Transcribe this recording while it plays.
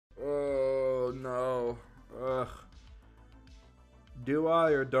Do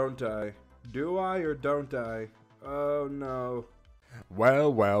I or don't I? Do I or don't I? Oh no.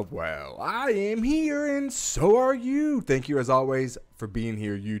 Well, well, well. I am here and so are you. Thank you as always for being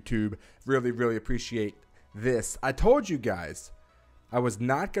here, YouTube. Really, really appreciate this. I told you guys I was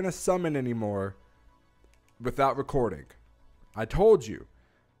not going to summon anymore without recording. I told you.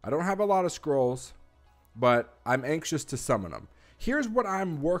 I don't have a lot of scrolls, but I'm anxious to summon them. Here's what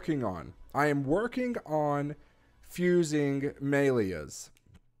I'm working on. I am working on fusing Melias.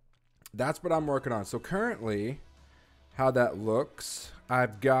 That's what I'm working on. So currently, how that looks,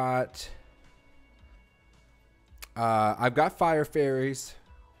 I've got fire fairies.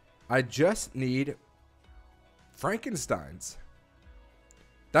 I just need Frankensteins.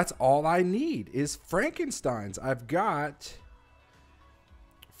 That's all I need is Frankensteins. I've got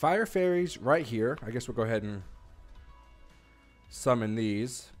fire fairies right here. I guess we'll go ahead and summon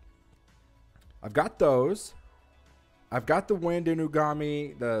these. I've got those. I've got the wind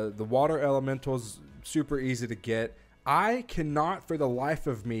Inugami. The water elementals, super easy to get. I cannot for the life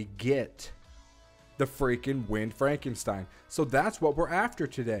of me get the freaking wind Frankenstein. So that's what we're after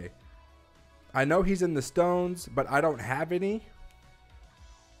today. I know he's in the stones, but I don't have any.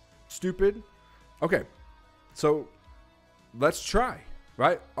 Stupid. Okay, so let's try,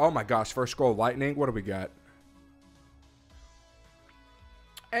 right? Oh my gosh, first scroll lightning. What do we got?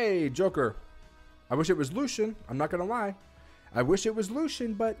 Hey, Joker. I wish it was Lucian. I'm not going to lie. I wish it was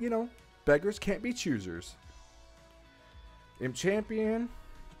Lucian, but, you know, beggars can't be choosers. Imp Champion.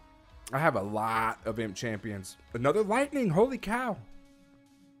 I have a lot of Imp Champions. Another lightning. Holy cow.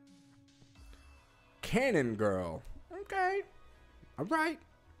 Cannon Girl. Okay. All right.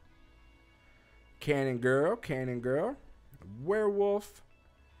 Cannon Girl. Cannon Girl. Werewolf.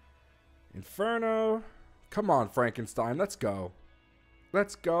 Inferno. Come on, Frankenstein. Let's go.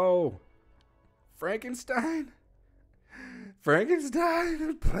 Let's go. Frankenstein?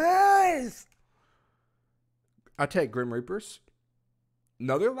 Frankenstein, please! I take Grim Reapers.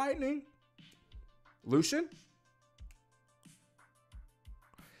 Another lightning. Lucian?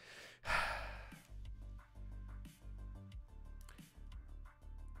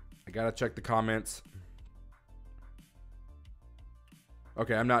 I gotta check the comments.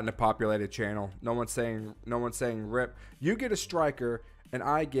 Okay, I'm not in a populated channel. No one's saying rip. You get a striker and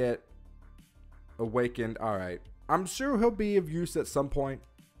I get awakened. All right. I'm sure he'll be of use at some point.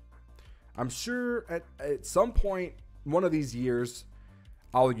 I'm sure at some point, one of these years,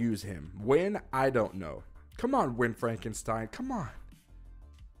 I'll use him. When? I don't know. Come on, Win Frankenstein. Come on.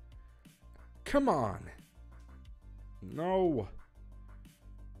 Come on. No.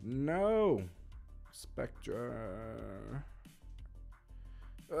 No. Spectra.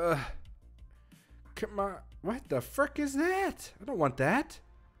 Come on. What the frick is that? I don't want that.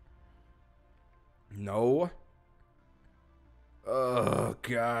 No. Oh,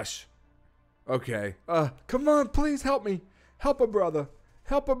 gosh. Okay. Come on, please help me. Help a brother.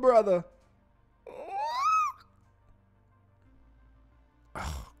 Help a brother.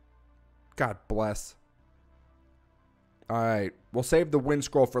 Oh, God bless. All right. We'll save the wind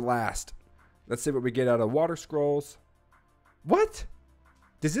scroll for last. Let's see what we get out of water scrolls. What?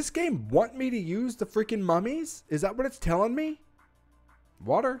 Does this game want me to use the freaking mummies? Is that what it's telling me?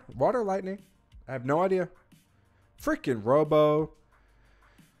 Water lightning. I have no idea. Freaking Robo.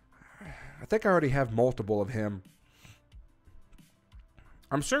 I think I already have multiple of him.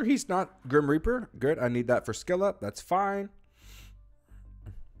 I'm sure he's not Grim Reaper. Good. I need that for skill up. That's fine.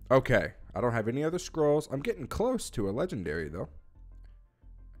 Okay. I don't have any other scrolls. I'm getting close to a legendary, though.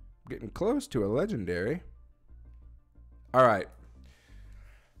 Getting close to a legendary. All right.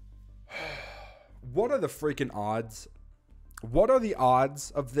 What are the freaking odds? What are the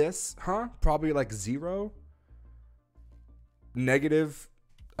odds of this? Huh? Probably like 0. Negative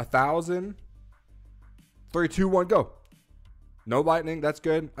 1,000. 3, 2, 1, go. No lightning. That's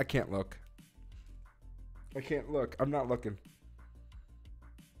good. I can't look. I can't look. I'm not looking.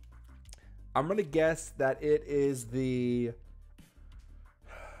 I'm going to guess that it is the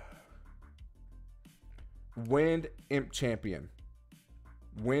Wind Imp Champion.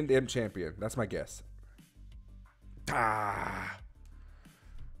 Wind Imp Champion. That's my guess. Ah.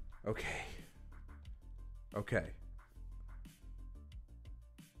 Okay. Okay.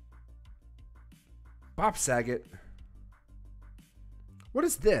 Bob Saget. What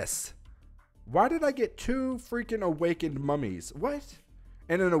is this? Why did I get 2 freaking awakened mummies? What?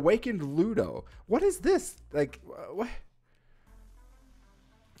 And an awakened Ludo. What is this? Like, what?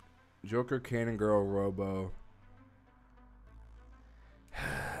 Joker, Cannon Girl, Robo.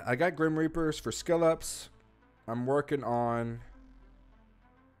 I got Grim Reapers for skill ups. I'm working on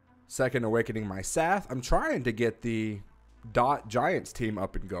second awakening my Sath. I'm trying to get the Dot Giants team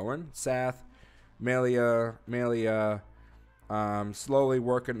up and going. Sath, Melia, slowly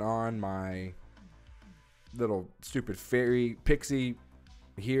working on my little stupid fairy pixie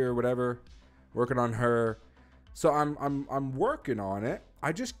here, whatever. Working on her. So I'm working on it.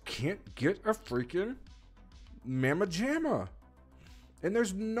 I just can't get a freaking Mamma Jamma. And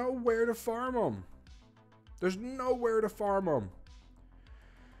there's nowhere to farm them. There's nowhere to farm them.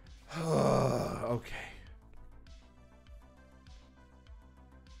 Okay.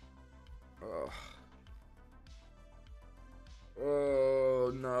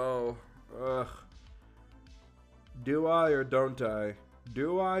 Oh, no. Ugh. Do I or don't I?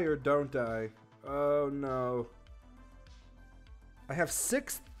 Do I or don't I? Oh, no. I have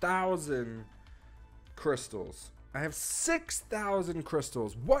 6,000 crystals. I have 6,000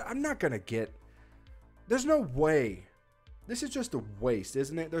 crystals. What? I'm not going to get... There's no way. This is just a waste,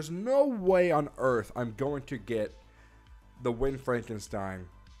 isn't it? There's no way on earth I'm going to get the Win Frankenstein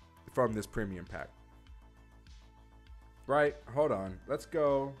from this premium pack. Right? Hold on. Let's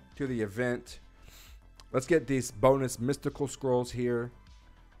go to the event. Let's get these bonus mystical scrolls here.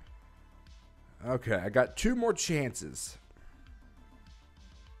 Okay, I got 2 more chances.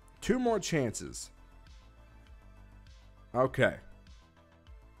 2 more chances. Okay.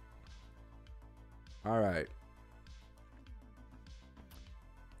 All right.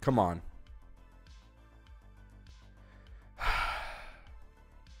 Come on.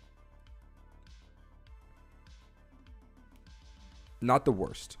 Not the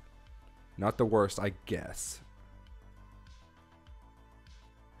worst. Not the worst, I guess.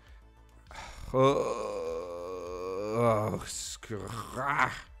 What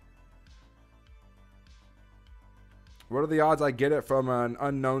are the odds I get it from an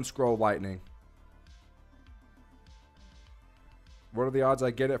unknown scroll lightning? What are the odds I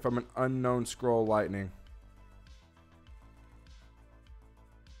get it from an unknown scroll lightning?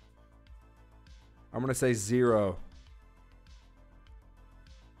 I'm going to say 0.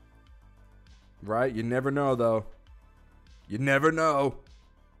 Right? You never know, though. You never know.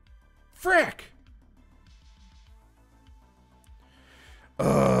 Frick!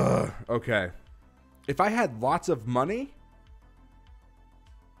 Okay. If I had lots of money,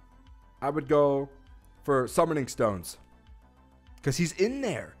 I would go for summoning stones. Because he's in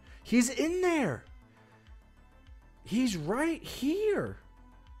there. He's in there. He's right here.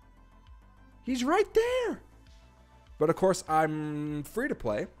 He's right there. But of course, I'm free to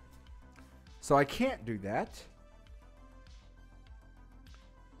play. So I can't do that.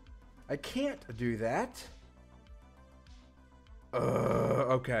 I can't do that.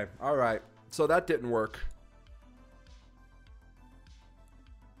 Okay. All right. So that didn't work.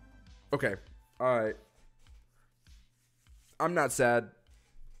 Okay. All right. I'm not sad.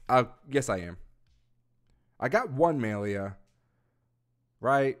 Yes, I am. I got 1 Melia.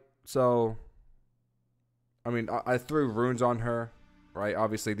 Right? So, I mean, I threw runes on her. Right?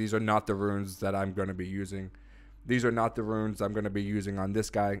 Obviously, these are not the runes that I'm going to be using. These are not the runes I'm going to be using on this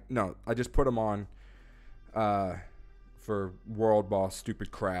guy. No, I just put them on for world boss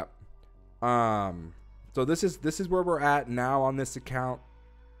stupid crap. So this is where we're at now on this account.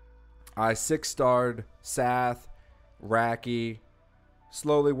 I 6-starred Sath, Raki,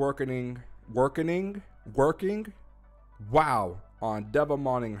 slowly working. Wow, on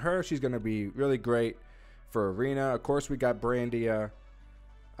Devilmoning her. She's going to be really great for Arena. Of course, we got Brandia.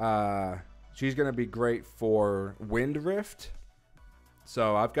 She's gonna be great for Wind Rift.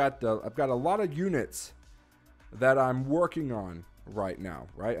 So I've got a lot of units that I'm working on right now.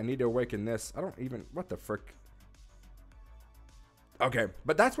 Right? I need to awaken this. I don't even, what the frick? Okay,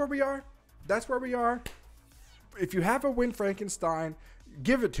 but that's where we are. That's where we are. If you have a Win Frankenstein,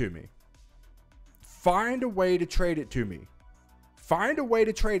 give it to me. Find a way to trade it to me. Find a way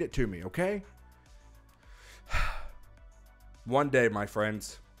to trade it to me. Okay. One day, my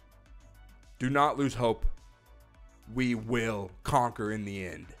friends. Do not lose hope. We will conquer in the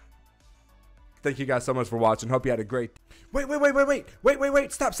end. Thank you guys so much for watching. Hope you had a great... Wait.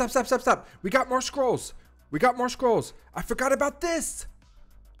 Stop. We got more scrolls. I forgot about this.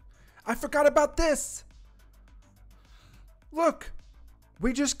 Look.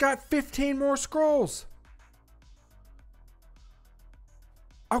 We just got 15 more scrolls.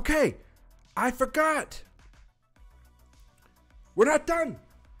 Okay. I forgot. We're not done.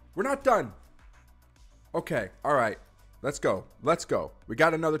 Okay, all right. Let's go. We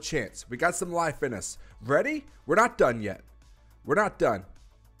got another chance. We got some life in us. Ready? We're not done yet. All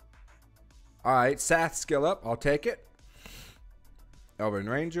right, Sath skill up. I'll take it. Elven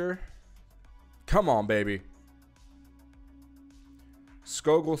Ranger. Come on, baby.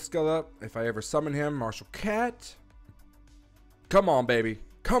 Skogul skill up. If I ever summon him, Martial Cat. Come on, baby.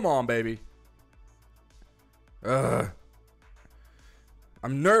 Come on, baby. Ugh.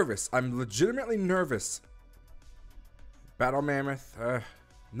 I'm nervous. I'm legitimately nervous. Battle Mammoth.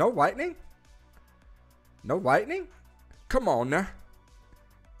 No lightning? No lightning? Come on now.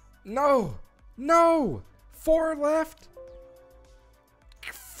 No. No. 4 left.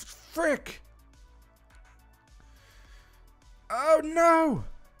 Frick. Oh, no.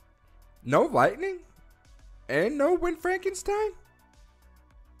 No lightning? And no win Frankenstein?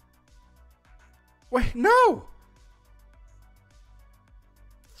 Wait, no.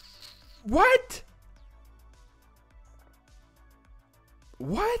 What?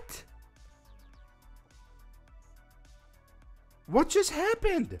 What? What just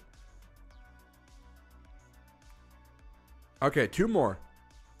happened? Okay, 2 more.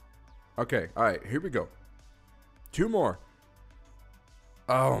 Okay, all right, here we go. 2 more.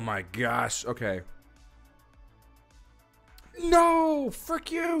 Oh my gosh, okay. No,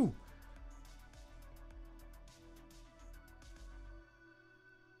 frick you.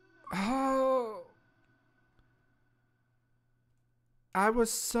 Oh. I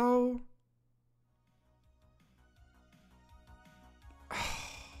was so...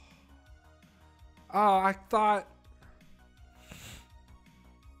 Oh, I thought...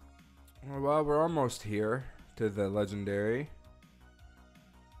 Well, we're almost here to the legendary.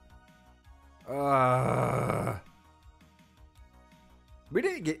 We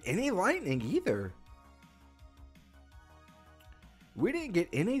didn't get any lightning either. We didn't get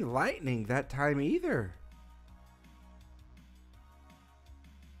any lightning that time either.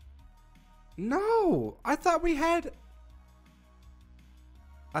 No, I thought we had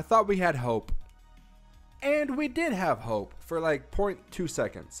hope. And we did have hope for like 0.2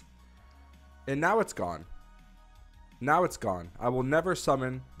 seconds. And now it's gone. Now it's gone. I will never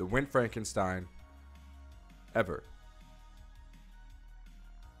summon the Win Frankenstein ever.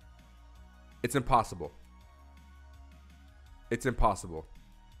 It's impossible. It's impossible.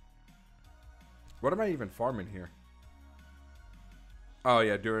 What am I even farming here? Oh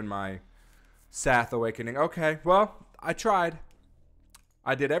yeah, doing my Sath Awakening. Okay, well, I tried.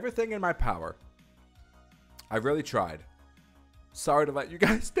 I did everything in my power. I really tried. Sorry to let you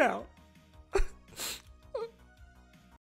guys down.